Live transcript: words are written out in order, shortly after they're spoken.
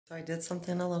So I did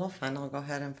something a little fun. I'll go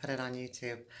ahead and put it on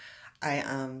YouTube. I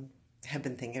have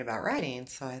been thinking about writing,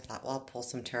 so I thought, well, I'll pull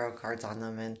some tarot cards on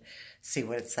them and see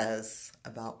what it says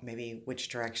about maybe which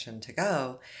direction to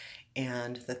go.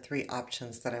 And the three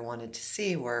options that I wanted to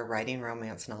see were writing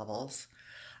romance novels,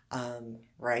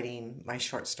 writing my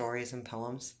short stories and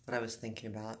poems that I was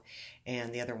thinking about,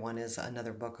 and the other one is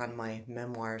another book on my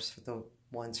memoirs, for the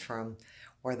ones from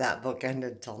where that book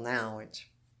ended till now, which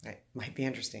might be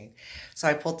interesting. So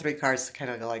I pulled three cards to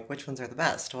kind of go like, which ones are the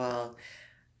best? Well,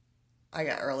 I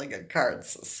got really good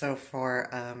cards. So for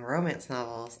romance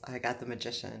novels, I got The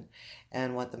Magician.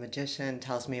 And what The Magician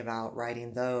tells me about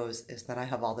writing those is that I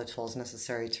have all the tools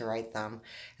necessary to write them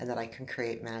and that I can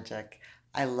create magic.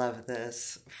 I love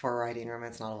this for writing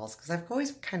romance novels because I've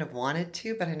always kind of wanted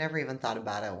to, but I never even thought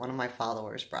about it. One of my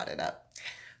followers brought it up.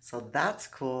 So that's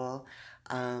cool.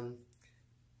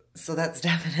 So that's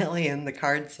definitely in the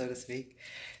cards, so to speak.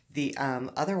 The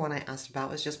other one I asked about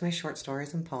was just my short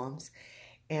stories and poems.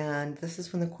 And this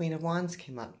is when the Queen of Wands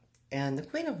came up. And the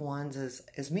Queen of Wands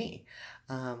is me.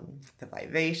 The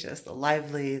vivacious, the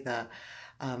lively, the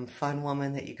fun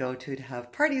woman that you go to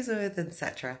have parties with,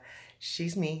 etc.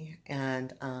 She's me.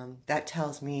 And that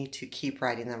tells me to keep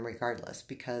writing them regardless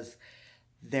because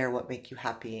they're what make you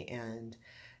happy, and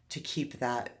to keep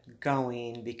that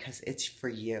going because it's for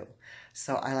you.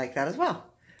 So I like that as well.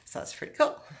 So that's pretty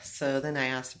cool. So then I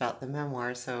asked about the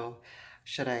memoir. So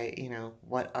should I,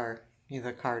 what are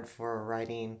the card for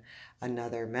writing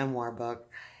another memoir book?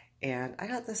 And I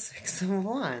got the Six of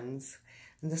Wands.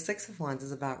 And the Six of Wands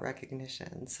is about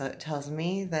recognition. So it tells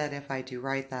me that if I do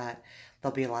write that,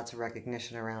 there'll be lots of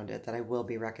recognition around it, that I will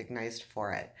be recognized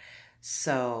for it.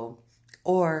 So,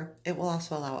 or it will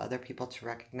also allow other people to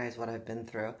recognize what I've been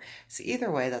through. So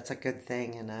either way, that's a good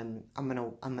thing, and I'm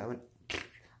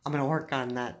gonna work on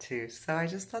that too. So I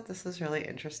just thought this was really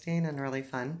interesting and really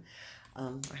fun.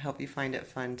 I hope you find it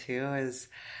fun too, as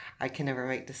I can never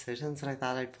make decisions, and I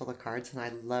thought I'd pull the cards, and I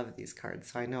love these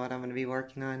cards, so I know what I'm going to be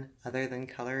working on other than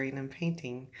coloring and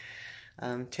painting.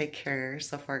 Take care.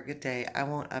 So far, good day. I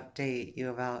won't update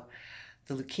you about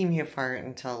the leukemia part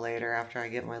until later after I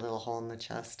get my little hole in the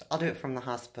chest. I'll do it from the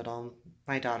hospital.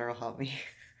 My daughter will help me.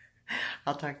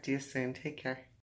 I'll talk to you soon. Take care.